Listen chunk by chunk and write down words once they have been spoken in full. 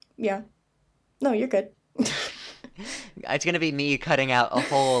Yeah. No, you're good. It's gonna be me cutting out a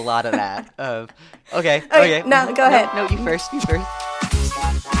whole lot of that. Okay, Okay, okay. now go No, ahead. no, you first. You first.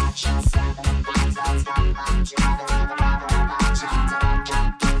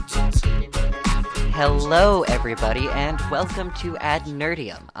 Hello, everybody, and welcome to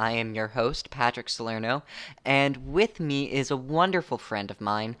AdNerdium. I am your host, Patrick Salerno, and with me is a wonderful friend of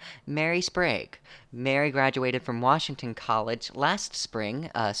mine, Mary Sprague. Mary graduated from Washington College last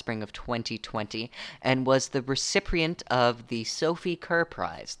spring, spring of 2020, and was the recipient of the Sophie Kerr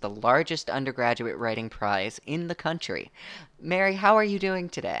Prize, the largest undergraduate writing prize in the country. Mary, how are you doing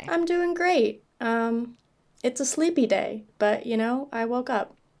today? I'm doing great. It's a sleepy day, but I woke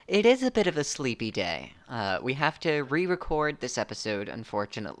up. It is a bit of a sleepy day. We have to re-record this episode,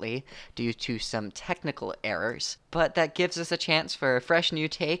 unfortunately, due to some technical errors. But that gives us a chance for a fresh new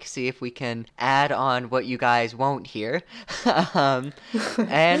take, see if we can add on what you guys won't hear.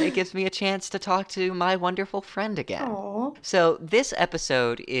 And it gives me a chance to talk to my wonderful friend again. Aw. So this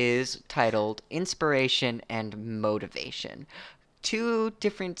episode is titled Inspiration and Motivation. Two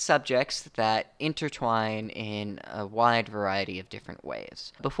different subjects that intertwine in a wide variety of different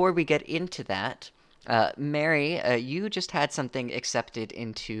ways. Before we get into that, Mary, you just had something accepted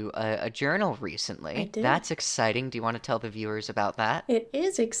into a journal recently. I did. That's exciting. Do you want to tell the viewers about that? It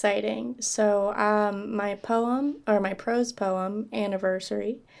is exciting. So, my prose poem,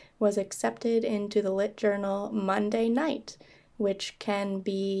 Anniversary, was accepted into the lit journal Monday night, which can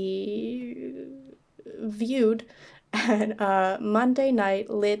be viewed at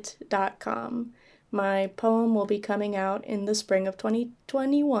mondaynightlit.com. My poem will be coming out in the spring of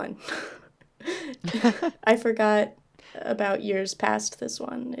 2021. I forgot about years past this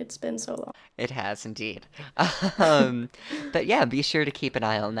one. It's been so long. It has indeed. But yeah, be sure to keep an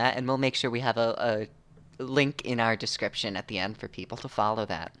eye on that, and we'll make sure we have a link in our description at the end for people to follow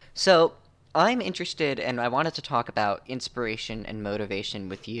that. So, I'm interested, and I wanted to talk about inspiration and motivation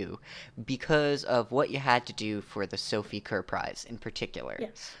with you because of what you had to do for the Sophie Kerr Prize in particular.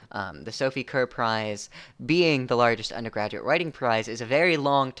 Yes. The Sophie Kerr Prize, being the largest undergraduate writing prize, is a very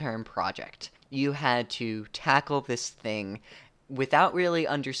long-term project. You had to tackle this thing without really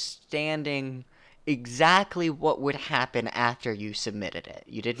understanding exactly what would happen after you submitted it.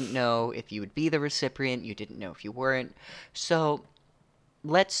 You didn't know if you would be the recipient, you didn't know if you weren't. So,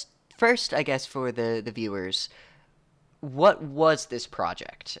 let's first, I guess, for the viewers, what was this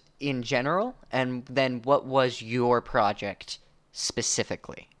project in general, and then what was your project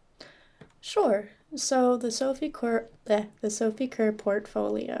specifically? Sure. So the Sophie Kerr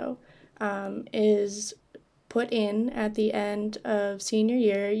portfolio is put in at the end of senior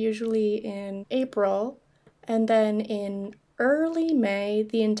year, usually in April, and then in early May,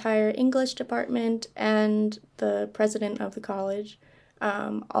 the entire English department and the president of the college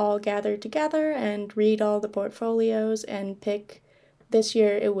all gather together and read all the portfolios and pick. This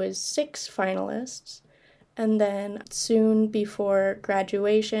year it was 6 finalists, and then soon before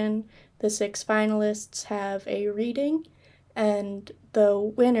graduation, the 6 finalists have a reading, and the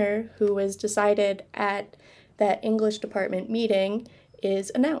winner, who was decided at that English department meeting,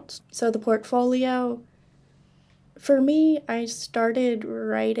 is announced. So the portfolio, for me, I started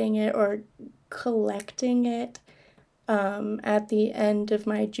writing it or collecting it at the end of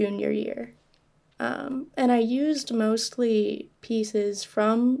my junior year. And I used mostly pieces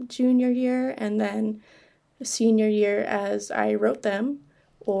from junior year and then senior year as I wrote them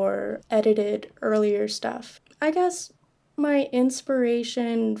or edited earlier stuff. I guess my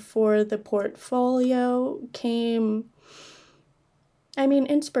inspiration for the portfolio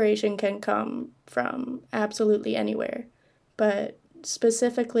inspiration can come from absolutely anywhere, but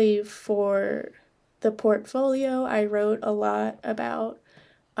specifically for the portfolio, I wrote a lot about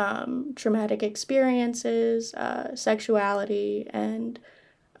traumatic experiences, sexuality, and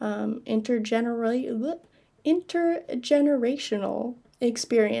intergenerational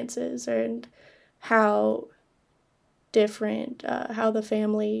experiences, and how different, how the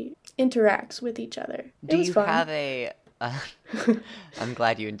family interacts with each other. Do It was you fun. have a... I'm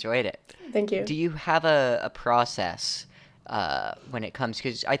glad you enjoyed it. Thank you. Do you have a process when it comes,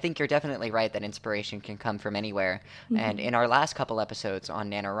 because I think you're definitely right that inspiration can come from anywhere. And in our last couple episodes on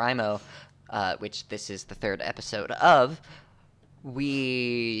NaNoWriMo, which this is the 3rd episode of,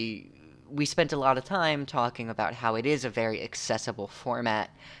 we spent a lot of time talking about how it is a very accessible format,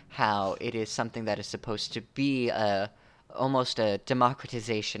 how it is something that is supposed to be almost a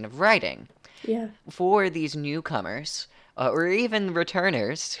democratization of writing. Yeah. For these newcomers, or even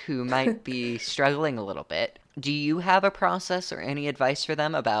returners who might be struggling a little bit, do you have a process or any advice for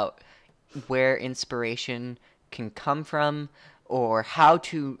them about where inspiration can come from, or how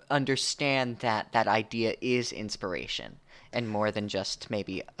to understand that that idea is inspiration and more than just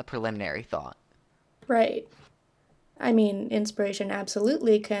maybe a preliminary thought. Right. I mean, inspiration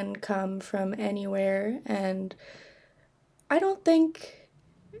absolutely can come from anywhere, and I don't think,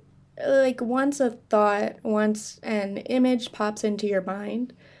 like, once an image pops into your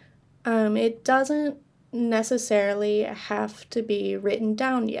mind, it doesn't necessarily have to be written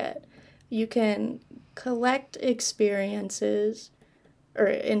down yet. You can collect experiences or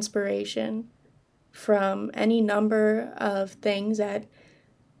inspiration from any number of things at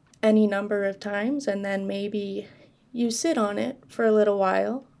any number of times, and then maybe you sit on it for a little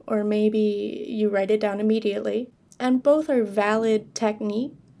while, or maybe you write it down immediately. And both are valid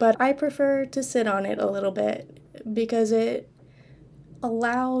technique, but I prefer to sit on it a little bit because it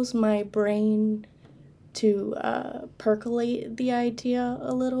allows my brain to percolate the idea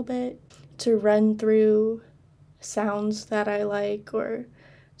a little bit, to run through sounds that I like or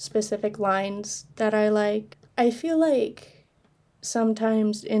specific lines that I like. I feel like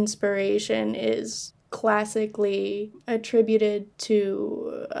sometimes inspiration is classically attributed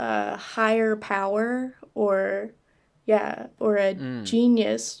to a higher power or a Mm.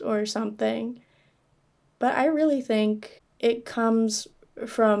 genius or something. But I really think it comes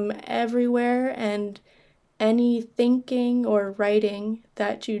from everywhere, and any thinking or writing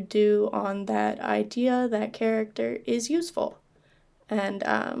that you do on that idea, that character, is useful and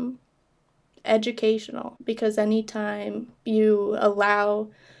educational, because anytime you allow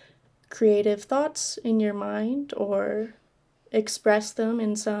creative thoughts in your mind or express them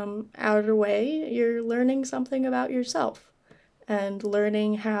in some outer way, you're learning something about yourself and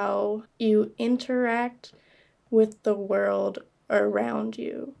learning how you interact with the world around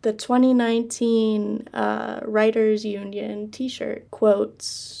you. The 2019 Writers Union t-shirt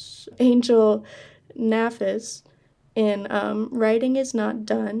quotes Angel Nafis in "Writing is not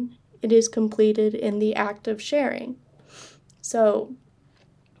done, it is completed in the act of sharing." So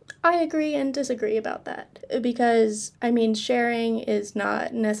I agree and disagree about that, because, I mean, sharing is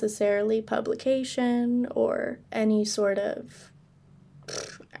not necessarily publication or any sort of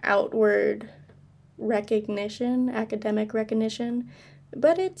outward recognition, academic recognition,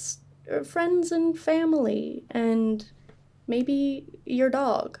 but it's friends and family and maybe your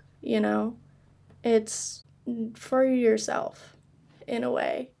dog, you know? It's for yourself in a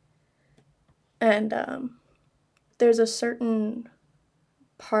way. And there's a certain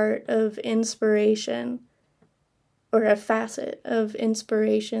part of inspiration or a facet of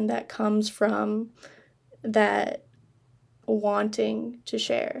inspiration that comes from that wanting to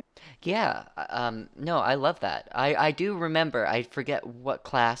share. Yeah, no, I love that. I do remember, I forget what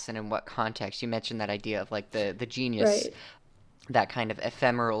class and in what context you mentioned that idea of like the genius, Right. that kind of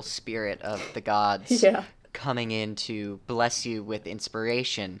ephemeral spirit of the gods Yeah. coming in to bless you with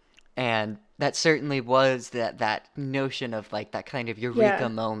inspiration. And that certainly was that notion of like that kind of eureka Yeah.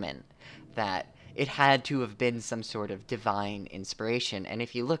 moment, that it had to have been some sort of divine inspiration. And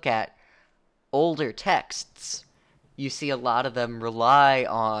if you look at older texts, you see a lot of them rely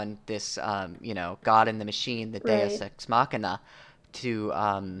on this, God in the machine, the Deus Right. Ex Machina,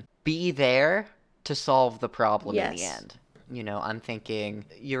 to be there to solve the problem in the Yes. end. I'm thinking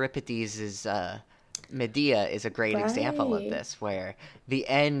Euripides' Medea is a great example of Right. this, where the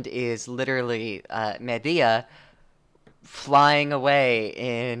end is literally Medea flying away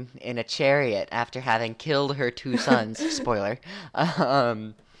in a chariot after having killed her two sons. Spoiler.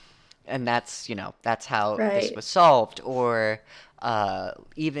 Um, and that's how this Right. was solved. Or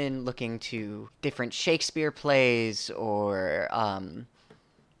even looking to different Shakespeare plays or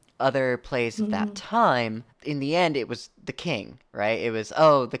other plays of that Mm-hmm. time. In the end, it was the king, right? It was,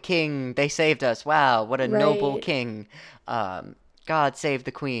 oh, the king, they saved us, wow, what a noble Right. king. God save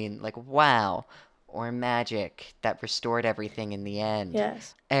the queen, like, wow. Or magic that restored everything in the end.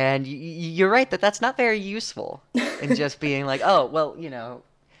 Yes. And you're right that that's not very useful in just being like, oh, well,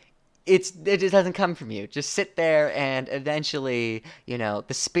 it just doesn't come from you. Just sit there, and eventually, the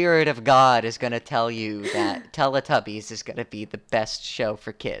spirit of God is going to tell you that Teletubbies is going to be the best show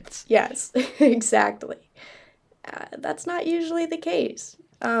for kids. Yes, exactly. That's not usually the case.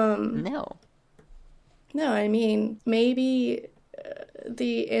 No. No, I mean, maybe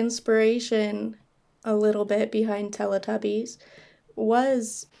the inspiration a little bit behind Teletubbies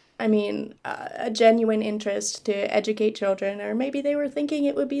was, I mean, a genuine interest to educate children, or maybe they were thinking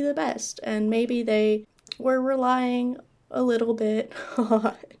it would be the best, and maybe they were relying a little bit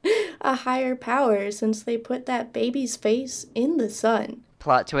on a higher power since they put that baby's face in the sun.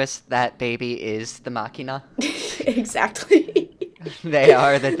 Plot twist, that baby is the Machina. Exactly. They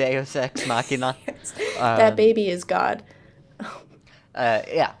are the Deus Ex Machina. Yes. That baby is God.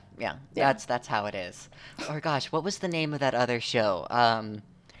 Yeah, yeah, Yeah. that's how it is. Or gosh, what was the name of that other show?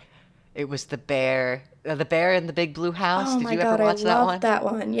 It was the bear in the big blue house. Oh Did my you ever God, I watch that loved one? that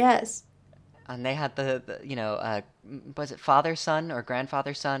one. Yes. And they had was it father son or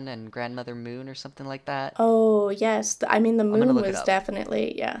grandfather son and grandmother moon or something like that? Oh, yes. I mean, the I'm gonna moon look it was up.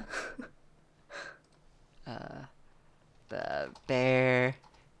 definitely, yeah. The bear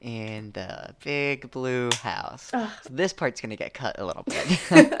in the big blue house. Ugh. So this part's gonna get cut a little bit.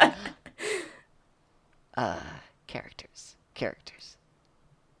 uh, characters.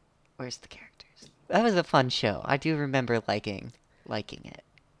 Where's the characters? That was a fun show. I do remember liking it.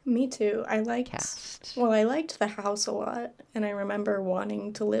 Me too. Cast. I liked the house a lot, and I remember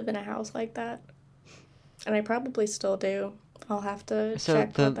wanting to live in a house like that. And I probably still do. I'll have to So check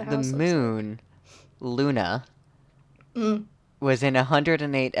what the the house looks like. moon, Luna, Mm. was in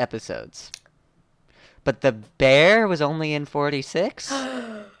 108 episodes, but the bear was only in 46.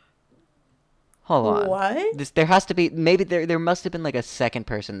 Hold on. What? There has to be maybe there must have been like a second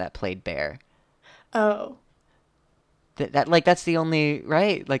person that played bear. Oh. That like that's the only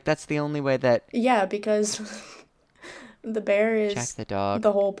right? Like that's the only way that Yeah, because the bear Jack is the dog.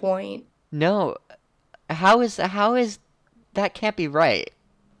 the whole point. No, how is that can't be right.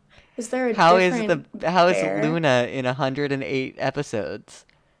 Is there a different How is bear? Luna in 108 episodes,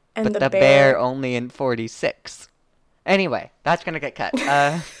 And but the the bear bear. only in 46? Anyway, that's gonna get cut.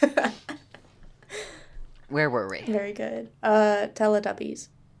 Where were we? Very good. Teletubbies.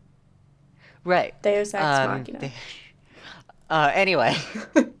 Right. Deus Ex They, Machina. anyway,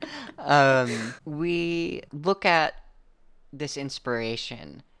 we look at this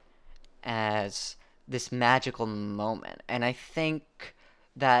inspiration as this magical moment, and I think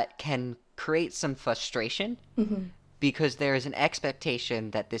that can create some frustration Hmm. because there is an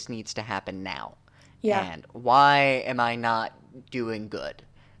expectation that this needs to happen now. Yeah, And why am I not doing good?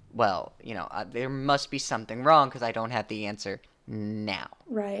 Well, there must be something wrong because I don't have the answer now.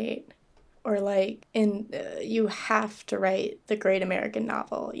 right. Or like in you have to write the great American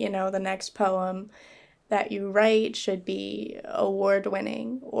novel. The next poem that you write should be award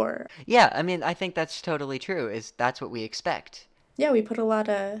winning or Yeah, I mean, I think that's totally true. Is that's what we expect. yeah, we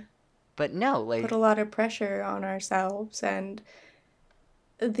But no, put a lot of pressure on ourselves and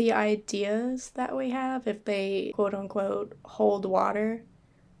the ideas that we have if they quote unquote hold water,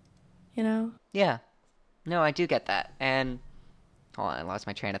 you know? yeah, no, I do get that. And hold on, I lost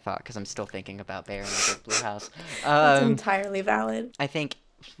my train of thought because I'm still thinking about Bear in the Big Blue House. That's Um, entirely valid. I think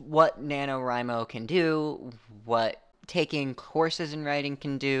what NaNoWriMo can do, what taking courses in writing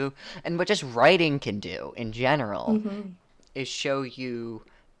can do, and what just writing can do in general Mm-hmm. is show you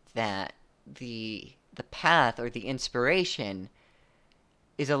that the path or the inspiration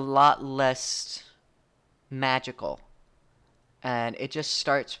is a lot less magical. And it just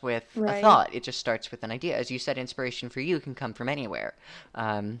starts with a Right. thought. It just starts with an idea. As you said, inspiration for you can come from anywhere.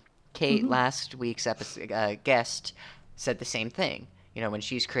 Kate, Mm-hmm. last week's guest, said the same thing. When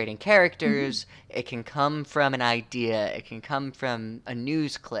she's creating Mm-hmm. characters, it can come from an idea. It can come from a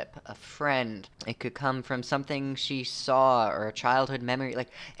news clip, a friend. It could come from something she saw or a childhood memory. Like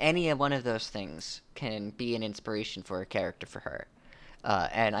any one of those things can be an inspiration for a character for her.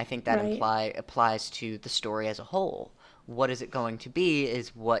 And I think that Right. applies to the story as a whole. What is it going to be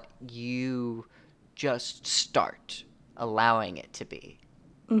is what you just start allowing it to be.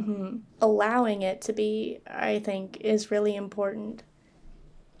 Mm-hmm. Allowing it to be, I think, is really important.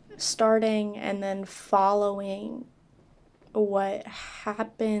 Starting and then following what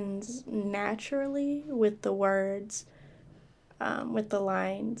happens naturally with the words, with the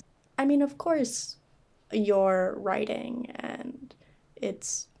lines. I mean, of course, you're writing and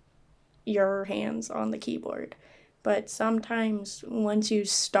it's your hands on the keyboard. But sometimes once you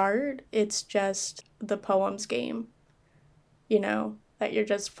start, it's just the poems game, that you're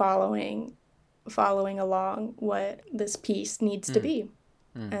just following along what this piece needs to Mm, be.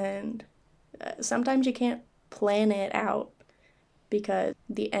 mm. And sometimes you can't plan it out because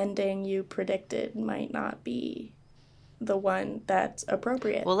the ending you predicted might not be the one that's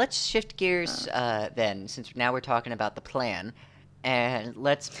appropriate. Well, let's shift gears Um, then, since now we're talking about the plan, and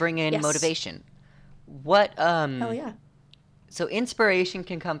let's bring in yes. motivation. What, Hell yeah. so inspiration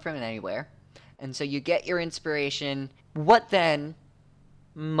can come from anywhere, and so you get your inspiration. What then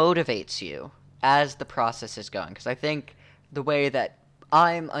motivates you as the process is going? Because I think the way that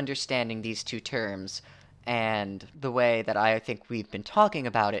I'm understanding these two terms and the way that I think we've been talking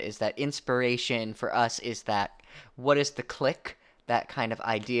about it is that inspiration for us is that what is the click, that kind of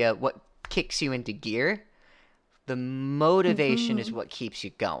idea, what kicks you into gear. The motivation is Mm-hmm. what keeps you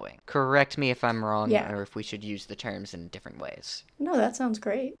going. Correct me if I'm wrong, Yeah. or if we should use the terms in different ways. No, that sounds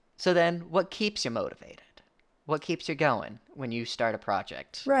great. So then, what keeps you motivated? What keeps you going when you start a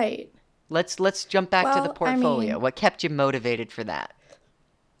project? Right. Let's jump back to the Well, I portfolio. mean, What kept you motivated for that?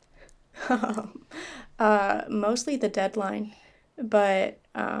 mostly the deadline, but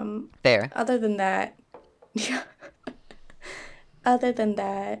There. other than that, other than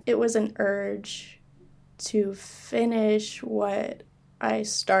that, it was an urge to finish what I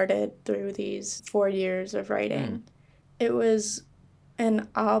started through these 4 years of Mm. writing. It was an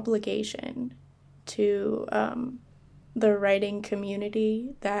obligation to the writing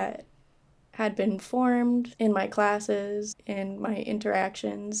community that had been formed in my classes, in my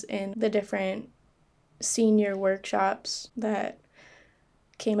interactions, in the different senior workshops that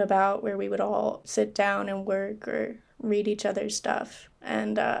came about where we would all sit down and work or read each other's stuff.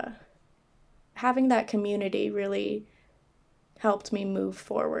 And having that community really helped me move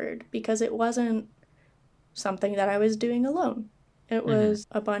forward because it wasn't something that I was doing alone. It Mm-hmm. was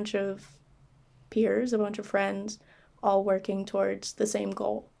a bunch of peers, a bunch of friends, all working towards the same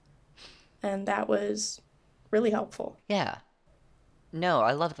goal. And that was really helpful. Yeah. No,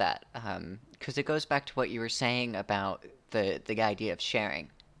 I love that. Because it goes back to what you were saying about the idea of sharing.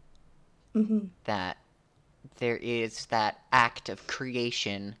 Mm-hmm. That there is that act of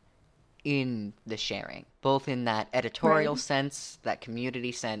creation in the sharing, both in that editorial Right. sense, that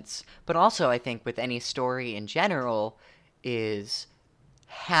community sense, but also I think with any story in general, is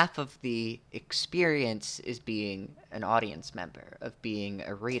half of the experience is being an audience member, of being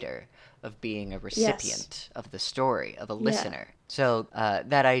a reader, of being a Yes. recipient of the story, of a Yeah. listener. So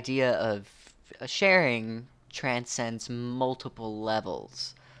that idea of sharing transcends multiple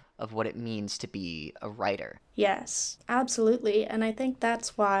levels of what it means to be a writer. Yes. Absolutely. And I think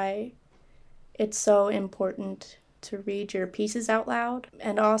that's why it's so important to read your pieces out loud,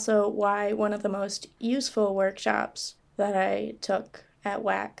 and also why one of the most useful workshops that I took at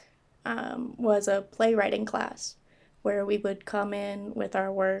WAC was a playwriting class where we would come in with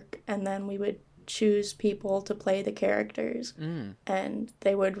our work and then we would choose people to play the characters Mm. and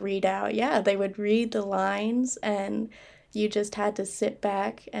they would read out, yeah, they would read the lines and you just had to sit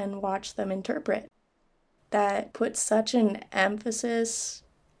back and watch them interpret. That puts such an emphasis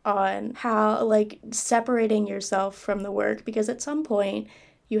on how, like, separating yourself from the work, because at some point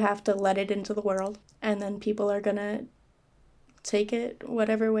you have to let it into the world and then people are gonna take it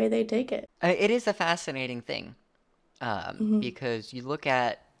whatever way they take it. It is a fascinating thing Mm-hmm. because you look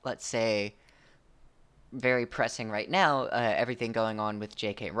at, let's say, very pressing right now, everything going on with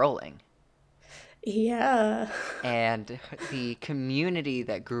J.K. Rowling. Yeah. And the community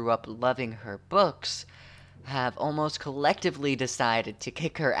that grew up loving her books have almost collectively decided to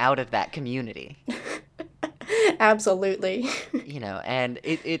kick her out of that community. Absolutely. And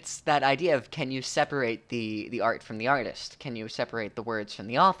it's that idea of, can you separate the art from the artist? Can you separate the words from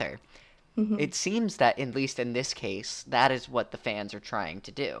the author? Mm-hmm. It seems that, at least in this case, that is what the fans are trying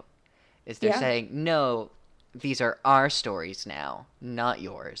to do. Is they're Yeah. saying, no, these are our stories now, not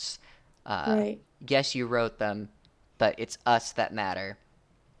yours. Uh, Right. yes, you wrote them, but it's us that matter.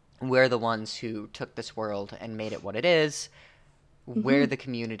 We're the ones who took this world and made it what it is. We're Mm-hmm. the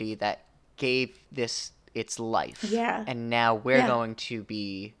community that gave this its life. Yeah. And now we're Yeah. going to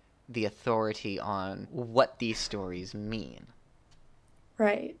be the authority on what these stories mean.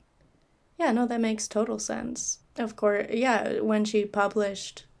 Right. Yeah, no, that makes total sense. Of course, yeah, when she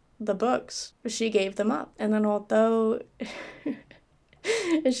published the books, she gave them up. And then, although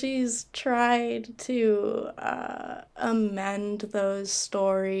she's tried to amend those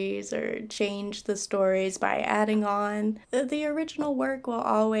stories or change the stories by adding on, the original work will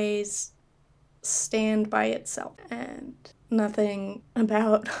always stand by itself. And nothing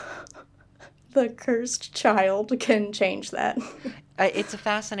about the cursed child can change that. It's a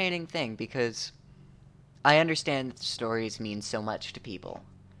fascinating thing because I understand that stories mean so much to people.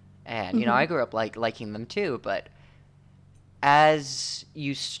 And, Mm-hmm. I grew up liking them too, but as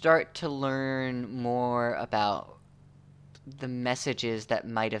you start to learn more about the messages that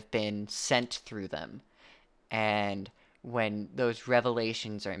might have been sent through them, and when those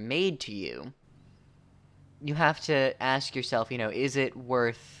revelations are made to you, you have to ask yourself, is it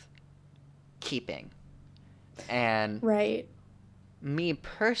worth keeping? And Right. me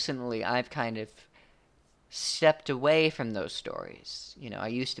personally, I've kind of stepped away from those stories. I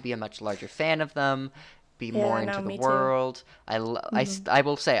used to be a much larger fan of them, be more Yeah, into no, the me too. world. Mm-hmm. I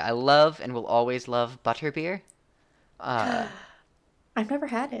will say, I love and will always love butterbeer. Uh, I've never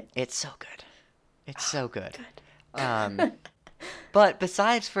had it. it's so good. It's so good. Good. Um, but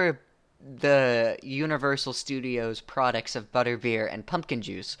besides for the Universal Studios products of butterbeer and pumpkin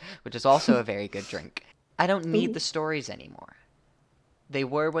juice, which is also a very good drink. I don't need Ooh. the stories anymore. They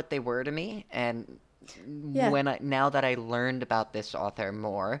were what they were to me, and Yeah. now that I learned about this author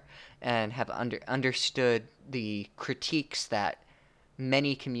more and have understood the critiques that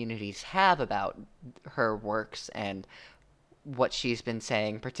many communities have about her works and what she's been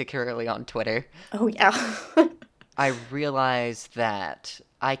saying, particularly on Twitter, Oh, yeah. I realize that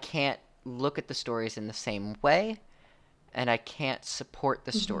I can't look at the stories in the same way, and I can't support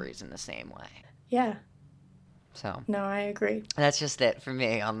the hmm stories in the same way. Yeah. So No, I agree. that's just it for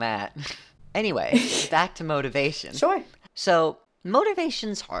me on that. Anyway, back to motivation. Sure. So,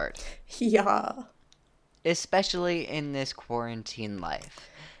 motivation's hard, Yeah. especially in this quarantine life.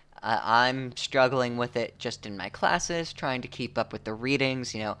 I'm struggling with it just in my classes, trying to keep up with the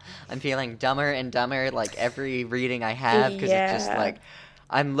readings. I'm feeling dumber and dumber like every reading I have because it's just Yeah. like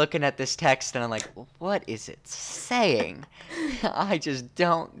I'm looking at this text and I'm like, what is it saying? I just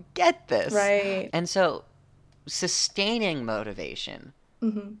don't get this. Right. And so, sustaining motivation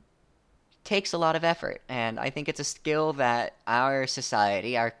hmm takes a lot of effort, and I think it's a skill that our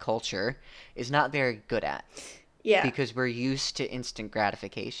society, our culture, is not very good at Yeah. because we're used to instant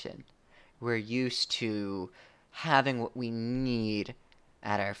gratification. We're used to having what we need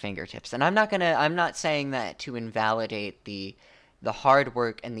at our fingertips. And I'm not saying that to invalidate the hard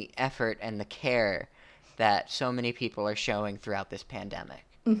work and the effort and the care that so many people are showing throughout this pandemic.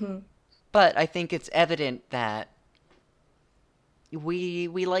 hmm But I think it's evident that we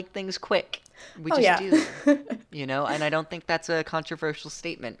like things quick. We Oh, just yeah. do, and I don't think that's a controversial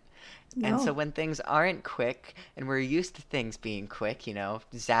statement. And so No. when things aren't quick, and we're used to things being quick,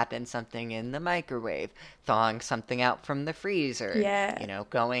 zapping something in the microwave, thawing something out from the freezer, Yeah.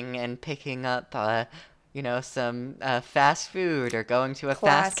 going and picking up, some fast food or going to a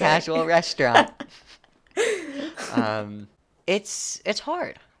fast casual Classic. restaurant. Um, it's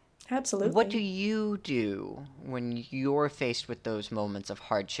hard. What do Absolutely. you do when you're faced with those moments of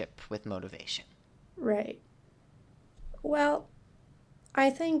hardship with motivation? Right. Well, I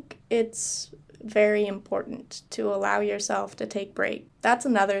think it's very important to allow yourself to take break. That's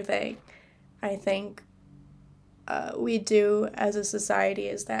another thing I think we do as a society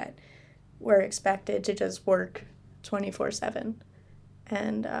is that we're expected to just work 24/7.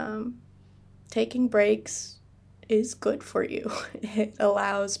 And taking breaks is good for you. It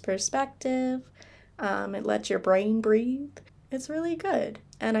allows perspective, it lets your brain breathe. It's really good.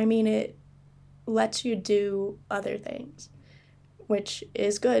 And I mean, it lets you do other things, which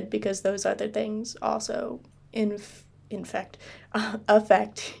is good because those other things also infect,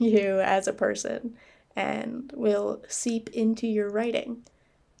 affect you as a person and will seep into your writing.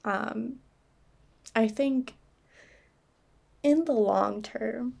 Um, I think in the long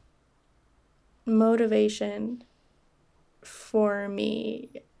term, motivation for me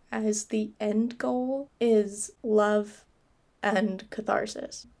as the end goal is love and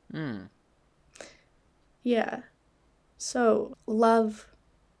catharsis. Hmm. Yeah. So, love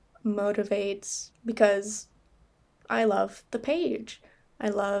motivates because I love the page. I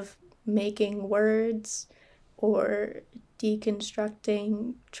love making words or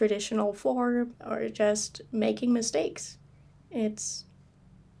deconstructing traditional form or just making mistakes. It's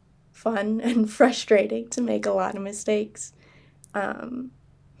fun and frustrating to make a lot of mistakes. Um,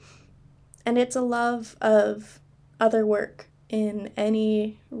 and it's a love of other work. In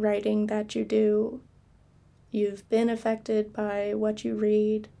any writing that you do, you've been affected by what you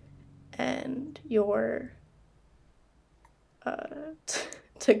read, and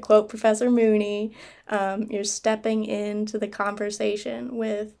to quote Professor Mooney, you're stepping into the conversation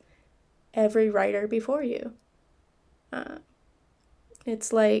with every writer before you. Uh,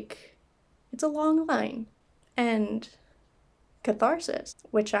 it's like, it's a long line. And catharsis,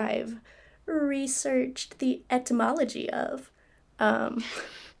 which I've researched the etymology of, um,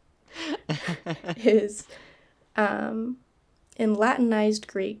 is in Latinized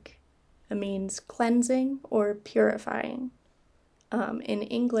Greek, it means cleansing or purifying. In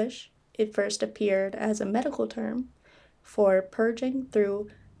English, it first appeared as a medical term for purging through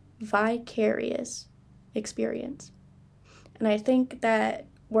vicarious experience. And I think that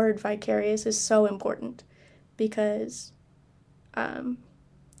word vicarious is so important because um,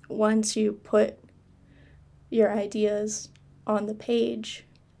 once you put your ideas on the page,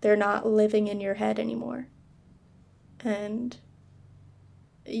 they're not living in your head anymore. And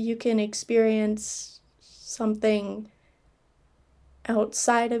you can experience something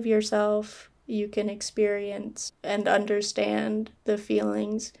outside of yourself. You can experience and understand the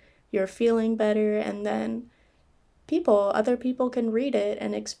feelings. You're feeling better, and then other people can read it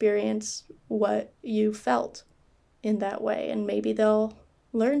and experience what you felt in that way, and maybe they'll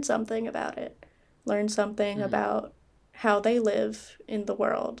learn something about it, learn something about how they live in the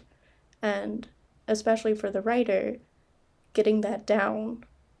world. And especially for the writer, getting that down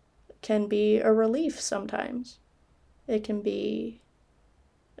can be a relief sometimes. It can be,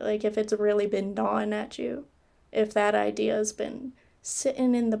 like, if it's really been gnawing at you, if that idea's been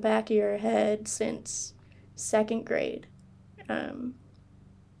sitting in the back of your head since second grade,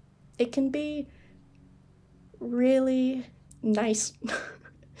 it can be really nice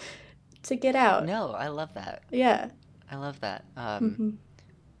to get out. No, I love that. Yeah. I love that. Mm-hmm.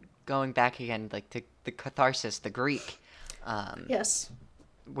 Going back again, like, to the catharsis, the Greek. Yes.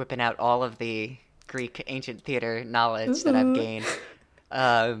 Whipping out all of the Greek ancient theater knowledge that I've Ooh. gained.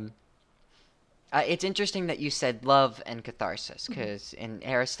 It's interesting that you said love and catharsis, because in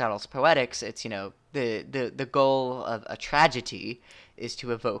Aristotle's Poetics, it's, the goal of a tragedy is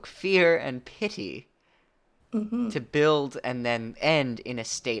to evoke fear and pity, to build and then end in a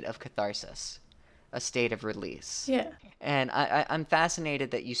state of catharsis, a state of release. Yeah. And I'm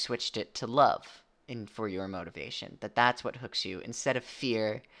fascinated that you switched it to love for your motivation, that's what hooks you. Instead of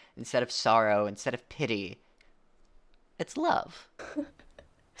fear, instead of sorrow, instead of pity, it's love.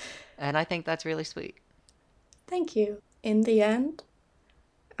 And I think that's really sweet. Thank you. In the end,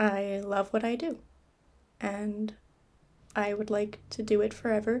 I love what I do, and I would like to do it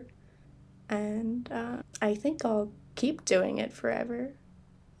forever, and I think I'll keep doing it forever,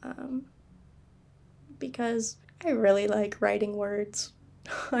 because I really like writing words.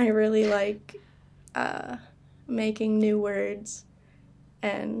 I really like making new words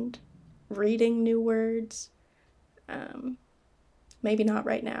and reading new words. Maybe not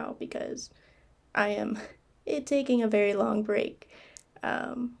right now, because I am taking a very long break.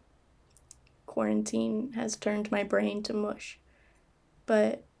 Quarantine has turned my brain to mush,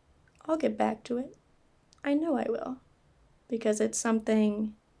 but I'll get back to it. I know I will, because it's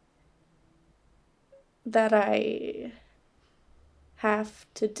something that I have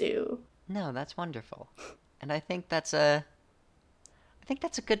to do. No, that's wonderful. And I think that's a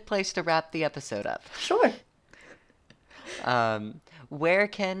good place to wrap the episode up. Sure. Where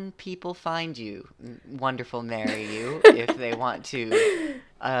can people find you, wonderful Mary, if they want to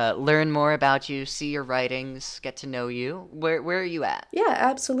learn more about you, see your writings, get to know you? Where are you at? Yeah,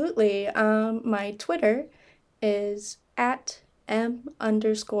 absolutely. My Twitter is at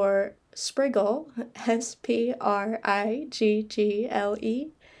 @m_Spriggle, SPRIGGLE.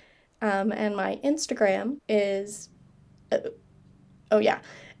 And my Instagram is,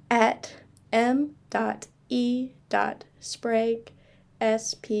 at m.e.sprague,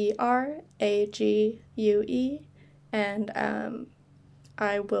 SPRAGUE, and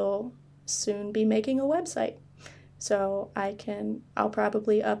I will soon be making a website, so I'll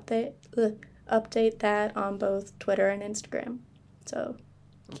probably update that on both Twitter and Instagram, so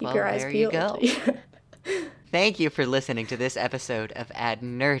keep your eyes peeled. There you go. Thank you for listening to this episode of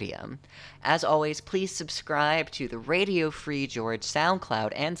AdNerdium. As always, please subscribe to the Radio Free George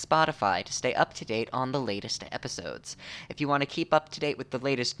SoundCloud and Spotify to stay up to date on the latest episodes. If you want to keep up to date with the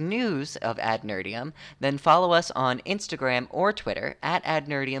latest news of AdNerdium, then follow us on Instagram or Twitter at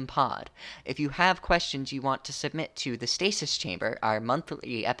AdNerdiumPod. If you have questions you want to submit to the Stasis Chamber, our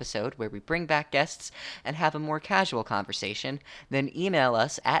monthly episode where we bring back guests and have a more casual conversation, then email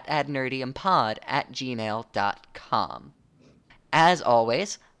us at adnerdiumpod@gmail.com. As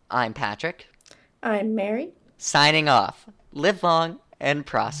always, I'm Patrick. I'm Mary. Signing off. Live long and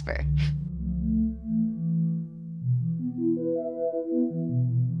prosper.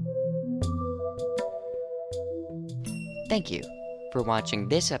 Thank you for watching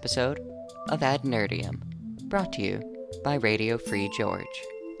this episode of AdNerdium, brought to you by Radio Free George.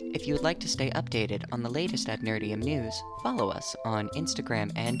 If you would like to stay updated on the latest AdNerdium news, follow us on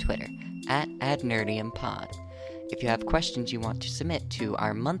Instagram and Twitter at AdNerdiumPod. If you have questions you want to submit to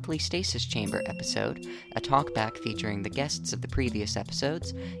our monthly Stasis Chamber episode, a talkback featuring the guests of the previous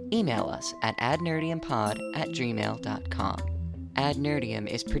episodes, email us at adnerdiumpod@gmail.com. AdNerdium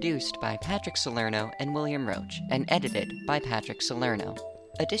is produced by Patrick Salerno and William Roach, and edited by Patrick Salerno.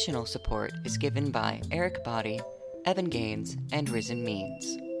 Additional support is given by Eric Body, Evan Gaines, and Risen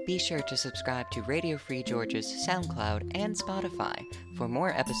Means. Be sure to subscribe to Radio Free George's SoundCloud and Spotify for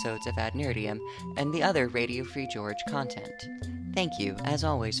more episodes of AdNerdium and the other Radio Free George content. Thank you, as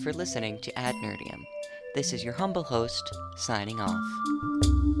always, for listening to AdNerdium. This is your humble host, signing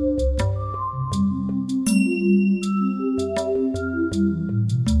off.